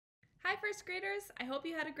Hi first graders, I hope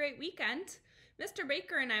you had a great weekend. Mr.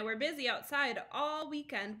 Baker and I were busy outside all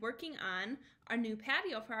weekend working on our new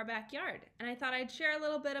patio for our backyard, and I thought I'd share a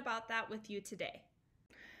little bit about that with you today.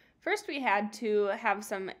 First we had to have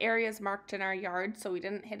some areas marked in our yard so we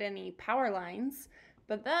didn't hit any power lines,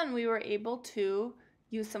 but then we were able to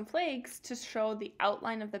use some flags to show the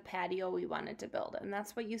outline of the patio we wanted to build, and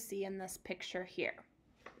that's what you see in this picture here.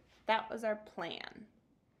 That was our plan.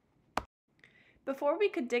 Before we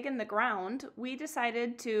could dig in the ground, we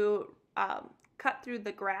decided to cut through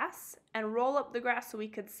the grass and roll up the grass so we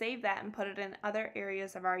could save that and put it in other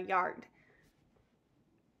areas of our yard.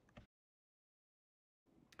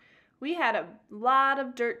 We had a lot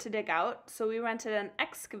of dirt to dig out, so we rented an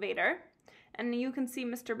excavator, and you can see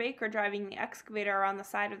Mr. Baker driving the excavator around the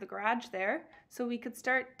side of the garage there so we could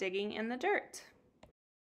start digging in the dirt.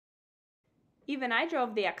 Even I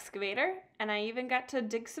drove the excavator, and I even got to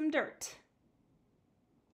dig some dirt.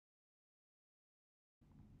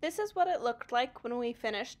 This is what it looked like when we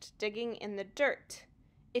finished digging in the dirt.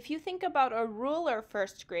 If you think about a ruler,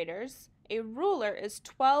 first graders, a ruler is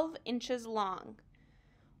 12 inches long.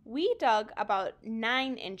 We dug about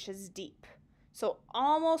 9 inches deep, so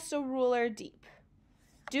almost a ruler deep.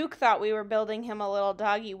 Duke thought we were building him a little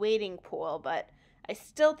doggy wading pool, but I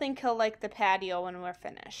still think he'll like the patio when we're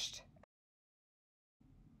finished.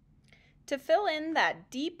 To fill in that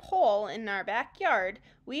deep hole in our backyard,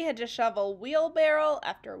 we had to shovel wheelbarrow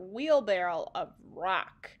after wheelbarrow of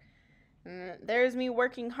rock. There's me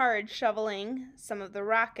working hard shoveling some of the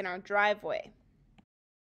rock in our driveway.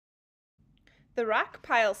 The rock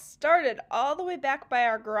pile started all the way back by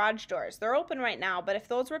our garage doors. They're open right now, but if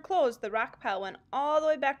those were closed, the rock pile went all the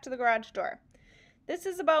way back to the garage door. This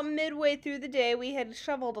is about midway through the day. We had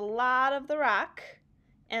shoveled a lot of the rock,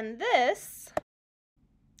 and this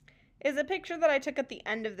is a picture that I took at the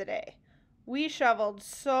end of the day. We shoveled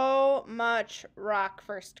so much rock,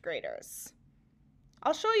 first graders.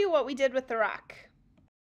 I'll show you what we did with the rock.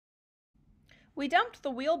 We dumped the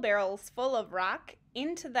wheelbarrows full of rock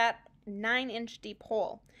into that 9-inch deep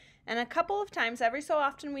hole. And a couple of times, every so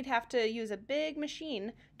often, we'd have to use a big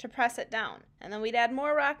machine to press it down. And then we'd add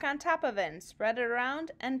more rock on top of it and spread it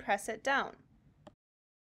around and press it down.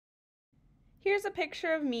 Here's a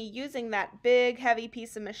picture of me using that big, heavy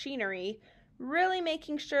piece of machinery, really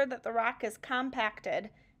making sure that the rock is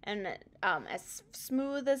compacted and as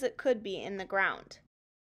smooth as it could be in the ground.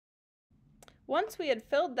 Once we had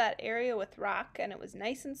filled that area with rock and it was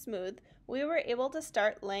nice and smooth, we were able to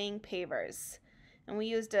start laying pavers. And we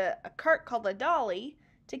used a cart called a dolly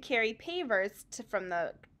to carry pavers from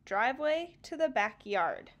the driveway to the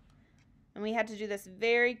backyard. And we had to do this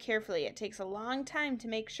very carefully. It takes a long time to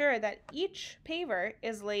make sure that each paver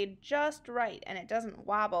is laid just right and it doesn't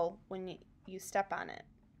wobble when you step on it.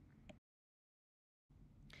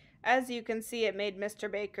 As you can see, it made Mr.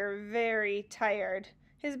 Baker very tired.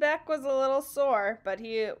 His back was a little sore, but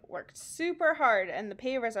he worked super hard and the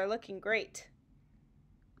pavers are looking great.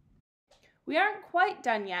 We aren't quite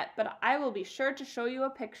done yet, but I will be sure to show you a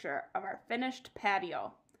picture of our finished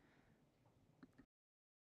patio.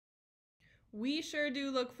 We sure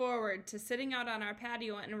do look forward to sitting out on our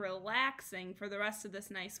patio and relaxing for the rest of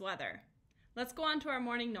this nice weather. Let's go on to our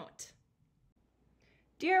morning note.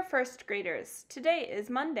 Dear first graders, today is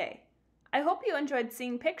Monday. I hope you enjoyed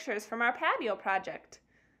seeing pictures from our patio project.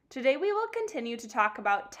 Today we will continue to talk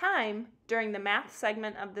about time during the math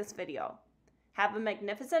segment of this video. Have a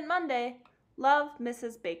magnificent Monday. Love,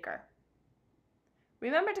 Mrs. Baker.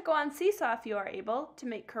 Remember to go on Seesaw if you are able to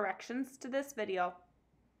make corrections to this video.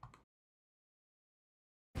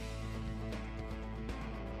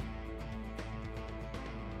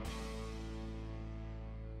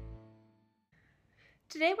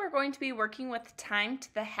 Today we're going to be working with time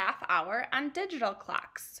to the half hour on digital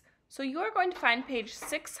clocks. So you are going to find page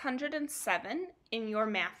 607 in your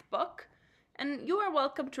math book, and you are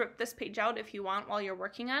welcome to rip this page out if you want while you're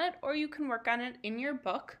working on it, or you can work on it in your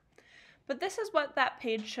book. But this is what that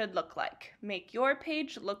page should look like. Make your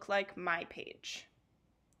page look like my page.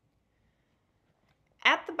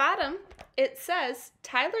 At the bottom, it says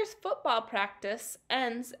Tyler's football practice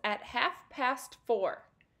ends at 4:30.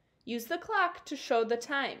 Use the clock to show the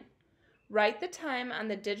time. Write the time on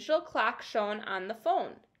the digital clock shown on the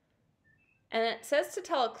phone. And it says to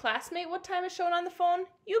tell a classmate what time is shown on the phone.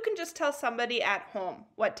 You can just tell somebody at home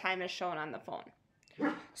what time is shown on the phone.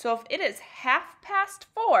 So if it is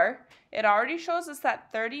 4:30, it already shows us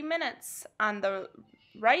that 30 minutes on the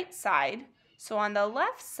right side. So on the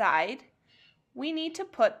left side, we need to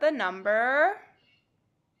put the number.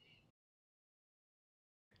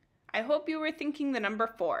 I hope you were thinking the number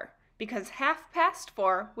 4, because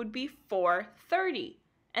 4:30 would be 4:30,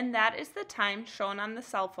 and that is the time shown on the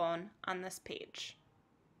cell phone on this page.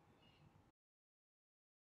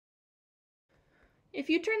 If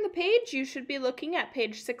you turn the page, you should be looking at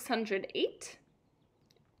page 608,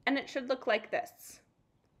 and it should look like this.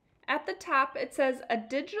 At the top, it says a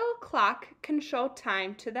digital clock can show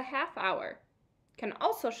time to the half hour, can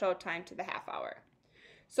also show time to the half hour.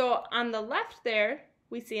 So on the left there,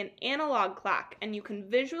 we see an analog clock, and you can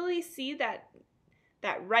visually see that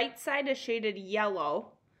right side is shaded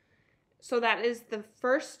yellow. So that is the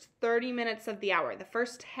first 30 minutes of the hour, the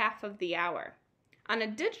first half of the hour. On a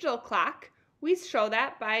digital clock, we show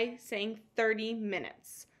that by saying 30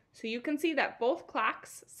 minutes. So you can see that both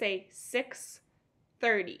clocks say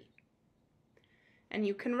 6:30. And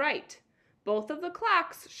you can write, both of the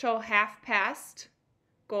clocks show half past,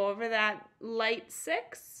 go over that light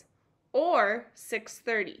 6, or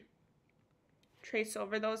 6:30. Trace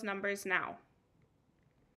over those numbers now.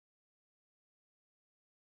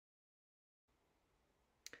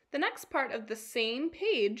 The next part of the same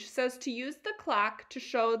page says to use the clock to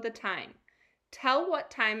show the time. Tell what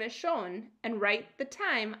time is shown and write the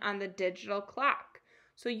time on the digital clock.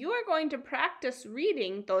 So you are going to practice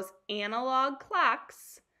reading those analog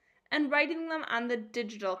clocks and writing them on the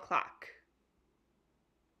digital clock.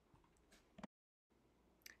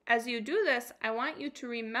 As you do this, I want you to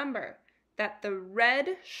remember that the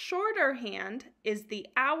red shorter hand is the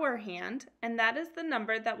hour hand, and that is the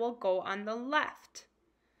number that will go on the left.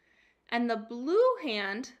 And the blue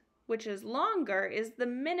hand, which is longer, is the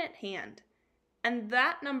minute hand, and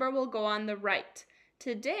that number will go on the right.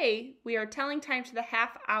 Today, we are telling time to the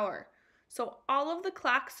half hour, so all of the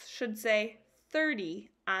clocks should say 30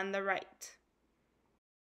 on the right.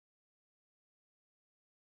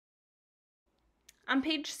 On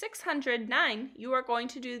page 609, you are going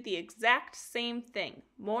to do the exact same thing.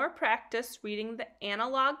 More practice reading the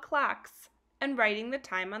analog clocks and writing the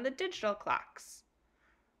time on the digital clocks.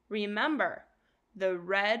 Remember, the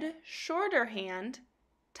red shorter hand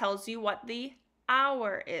tells you what the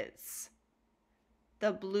hour is.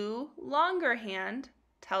 The blue longer hand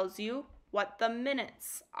tells you what the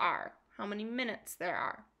minutes are, how many minutes there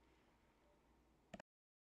are.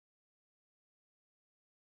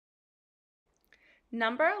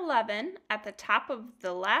 Number 11, at the top of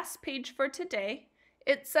the last page for today,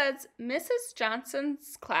 it says Mrs.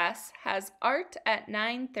 Johnson's class has art at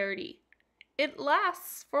 9:30. It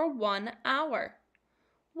lasts for 1 hour.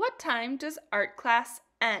 What time does art class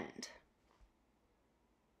end?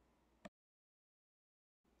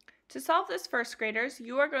 To solve this, first graders,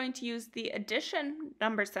 you are going to use the addition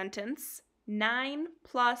number sentence 9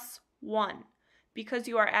 plus 1 because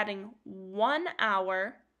you are adding 1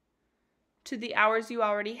 hour to the hours you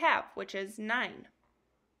already have, which is 9.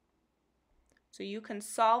 So you can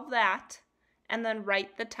solve that and then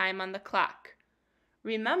write the time on the clock.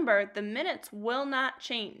 Remember, the minutes will not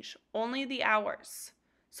change, only the hours.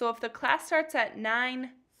 So if the class starts at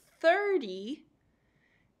 9:30,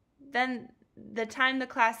 then the time the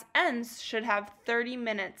class ends should have 30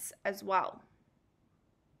 minutes as well.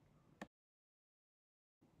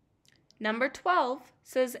 Number 12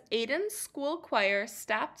 says Aiden's school choir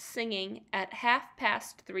stopped singing at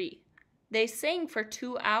 3:30. They sang for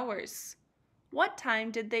 2 hours. What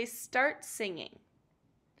time did they start singing?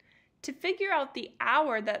 To figure out the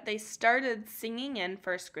hour that they started singing in,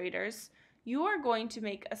 first graders, you are going to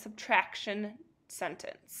make a subtraction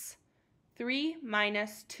sentence. 3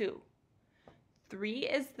 minus 2. 3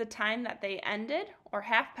 is the time that they ended, or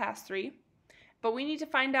 3:30, but we need to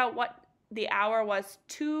find out what the hour was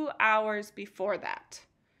 2 hours before that.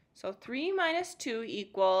 So 3 minus 2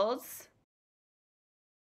 equals,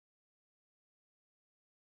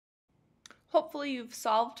 hopefully you've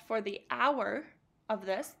solved for the hour of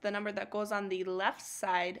this, the number that goes on the left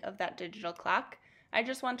side of that digital clock. I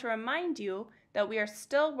just want to remind you that we are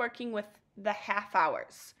still working with the half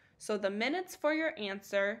hours. So the minutes for your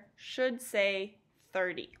answer should say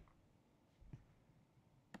 30.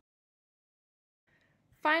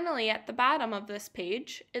 Finally, at the bottom of this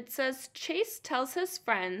page, it says Chase tells his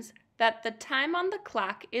friends that the time on the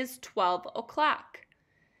clock is 12 o'clock.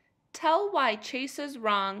 Tell why Chase is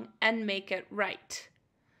wrong and make it right.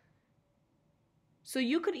 So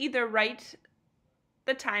you could either write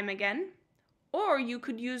the time again, or you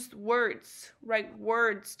could use words, write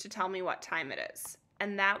words to tell me what time it is.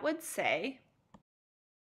 And that would say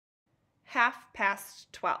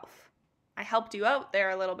 12:30. I helped you out there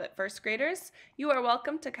a little bit, first graders. You are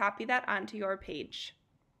welcome to copy that onto your page.